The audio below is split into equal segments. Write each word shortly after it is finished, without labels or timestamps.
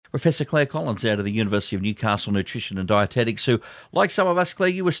Professor Clare Collins out of the University of Newcastle Nutrition and Dietetics, who, like some of us, Clare,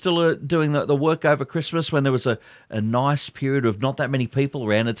 you were still doing the work over Christmas when there was a nice period of not that many people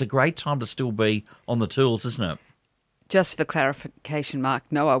around. It's a great time to still be on the tools, isn't it? Just for clarification, Mark,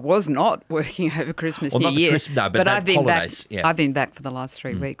 no, I was not working over Christmas, New Year. No, but I've been holidays, back. I've been back for the last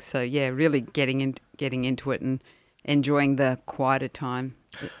 3 weeks, so yeah, really getting into it and enjoying the quieter time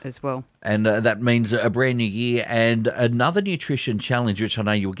as well. And that means a brand new year and another nutrition challenge, which I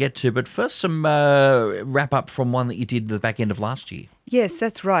know you'll get to. But first, some wrap up from one that you did at the back end of last year. Yes,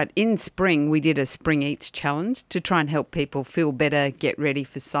 that's right. In spring, we did a Spring Eats challenge to try and help people feel better, get ready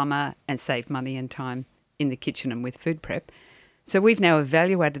for summer and save money and time in the kitchen and with food prep. So we've now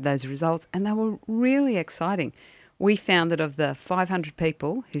evaluated those results and they were really exciting. We found that of the 500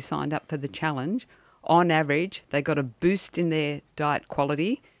 people who signed up for the challenge, on average, they got a boost in their diet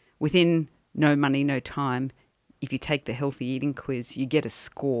quality within no money, no time. If you take the healthy eating quiz, you get a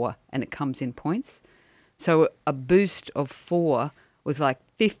score and it comes in points. So a boost of 4 was like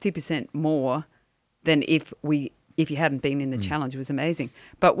 50% more than if you hadn't been in the challenge. It was amazing.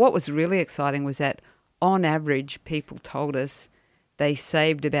 But what was really exciting was that on average, people told us they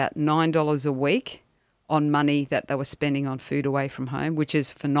saved about $9 a week on money that they were spending on food away from home, which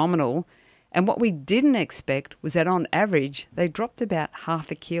is phenomenal. And what we didn't expect was that on average, they dropped about half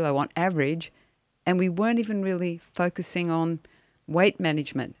a kilo on average, and we weren't even really focusing on weight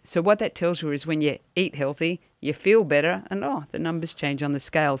management. So what that tells you is when you eat healthy, you feel better, and the numbers change on the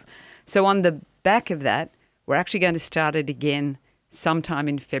scales. So on the back of that, we're actually going to start it again sometime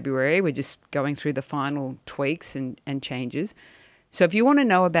in February. We're just going through the final tweaks and changes. So if you want to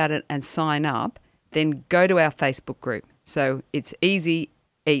know about it and sign up, then go to our Facebook group. So it's Easy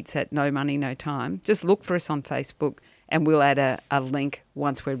Eats at No Money, No Time. Just look for us on Facebook and we'll add a link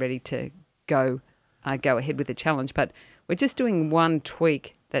once we're ready to go ahead with the challenge. But we're just doing one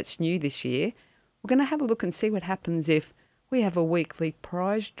tweak that's new this year. We're going to have a look and see what happens if we have a weekly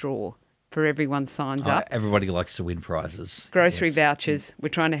prize draw for everyone signs up. Everybody likes to win prizes. Grocery vouchers. We're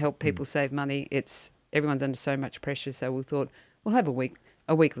trying to help people save money. Everyone's under so much pressure, so we thought we'll have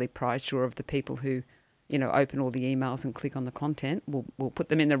a weekly prize draw of the people who open all the emails and click on the content. We'll put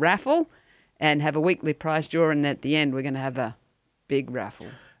them in the raffle and have a weekly prize draw, and at the end we're going to have a big raffle.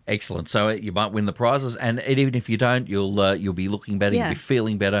 Excellent. So you might win the prizes, and even if you don't, you'll be looking better, you'll be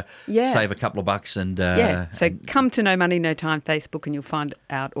feeling better, save a couple of bucks. So come to No Money, No Time Facebook and you'll find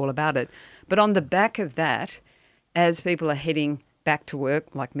out all about it. But on the back of that, as people are heading back to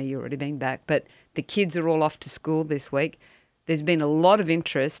work, like me, you've already been back, but the kids are all off to school this week, there's been a lot of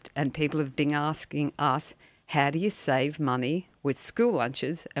interest and people have been asking us, how do you save money with school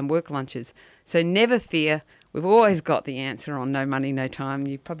lunches and work lunches? So never fear, we've always got the answer on No Money, No Time.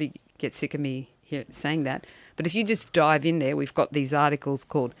 You probably get sick of me here saying that. But if you just dive in there, we've got these articles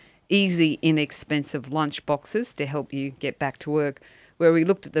called Easy, Inexpensive Lunch Boxes to help you get back to work, where we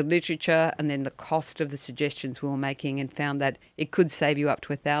looked at the literature and then the cost of the suggestions we were making and found that it could save you up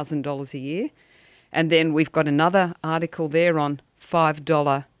to $1,000 a year. And then we've got another article there on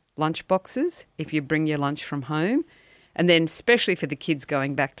 $5 lunch boxes if you bring your lunch from home. And then especially for the kids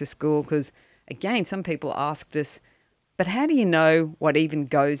going back to school, because, again, some people asked us, but how do you know what even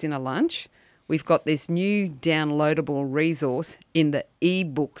goes in a lunch? We've got this new downloadable resource in the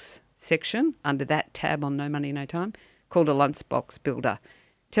ebooks section under that tab on No Money, No Time called a Lunchbox Builder.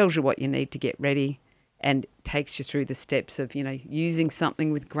 Tells you what you need to get ready and takes you through the steps of, using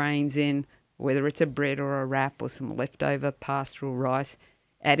something with grains in, whether it's a bread or a wrap or some leftover pasta or rice,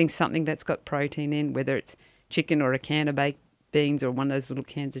 adding something that's got protein in, whether it's chicken or a can of baked beans or one of those little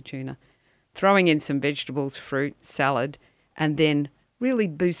cans of tuna, throwing in some vegetables, fruit, salad, and then really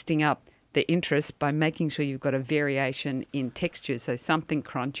boosting up the interest by making sure you've got a variation in texture, so something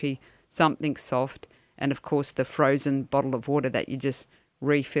crunchy, something soft, and of course the frozen bottle of water that you just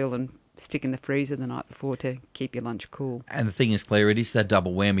refill and stick in the freezer the night before to keep your lunch cool. And the thing is, Clare, it is that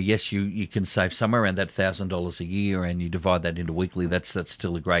double whammy. Yes, you can save somewhere around that $1,000 a year, and you divide that into weekly. That's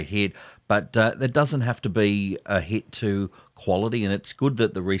still a great hit. But that doesn't have to be a hit to quality, and it's good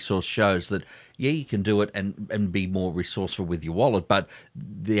that the resource shows that, you can do it and be more resourceful with your wallet, but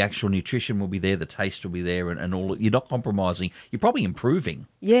the actual nutrition will be there, the taste will be there, and all. You're not compromising. You're probably improving.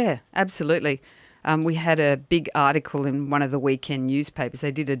 Yeah, absolutely. We had a big article in one of the weekend newspapers.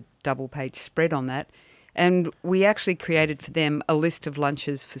 They did a double-page spread on that. And we actually created for them a list of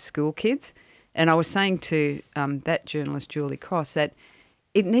lunches for school kids. And I was saying to that journalist, Julie Cross, that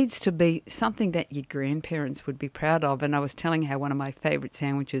it needs to be something that your grandparents would be proud of. And I was telling her one of my favourite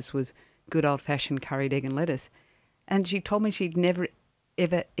sandwiches was good old-fashioned curried egg and lettuce. And she told me she'd never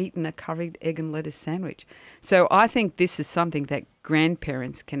ever eaten a curried egg and lettuce sandwich. So I think this is something that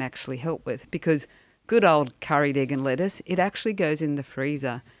grandparents can actually help with, because good old curried egg and lettuce, it actually goes in the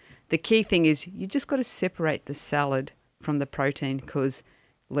freezer. The key thing is you just got to separate the salad from the protein, because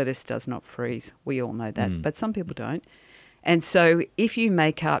lettuce does not freeze. We all know that, but some people don't. And so if you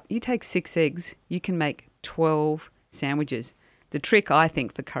take 6 eggs, you can make 12 sandwiches. The trick, I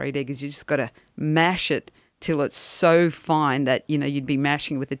think, for curried egg is you just got to mash it till it's so fine that, you'd be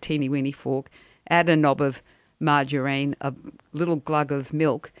mashing with a teeny-weeny fork. Add a knob of margarine, a little glug of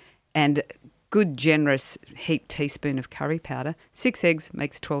milk, and a good, generous heaped teaspoon of curry powder. 6 eggs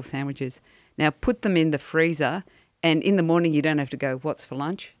makes 12 sandwiches. Now put them in the freezer, and in the morning you don't have to go, what's for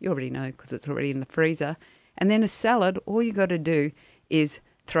lunch? You already know because it's already in the freezer. And then a salad, all you got to do is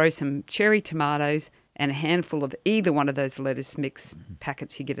throw some cherry tomatoes and a handful of either one of those lettuce mix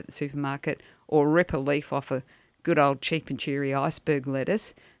packets you get at the supermarket, or rip a leaf off a good old cheap and cheery iceberg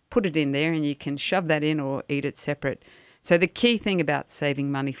lettuce, put it in there, and you can shove that in or eat it separate. So the key thing about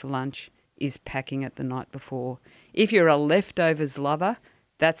saving money for lunch is packing it the night before. If you're a leftovers lover,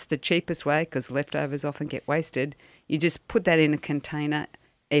 that's the cheapest way, because leftovers often get wasted. You just put that in a container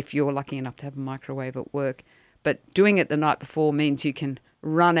if you're lucky enough to have a microwave at work. But doing it the night before means you can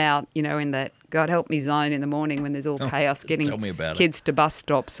run out, in that God help me zone in the morning when there's all chaos getting kids to bus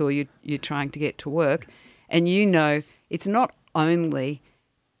stops, or you're trying to get to work. And it's not only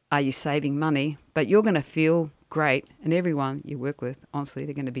are you saving money, but you're going to feel great. And everyone you work with, honestly,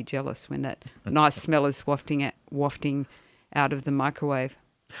 they're going to be jealous when that nice smell is wafting out of the microwave.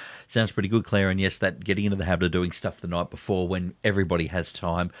 Sounds pretty good, Claire. And yes, that getting into the habit of doing stuff the night before when everybody has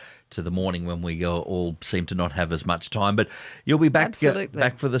time, to the morning when we all seem to not have as much time. But you'll be back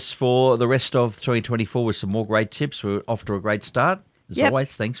back for this for the rest of 2024 with some more great tips. We're off to a great start. As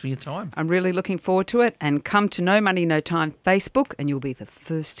always, thanks for your time. I'm really looking forward to it. And come to No Money No Time Facebook, and you'll be the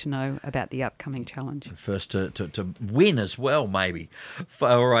first to know about the upcoming challenge. First to win as well, maybe.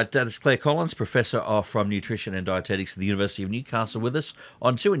 All right, that's Clare Collins, Professor from Nutrition and Dietetics at the University of Newcastle, with us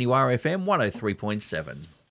on 2NURFM 103.7.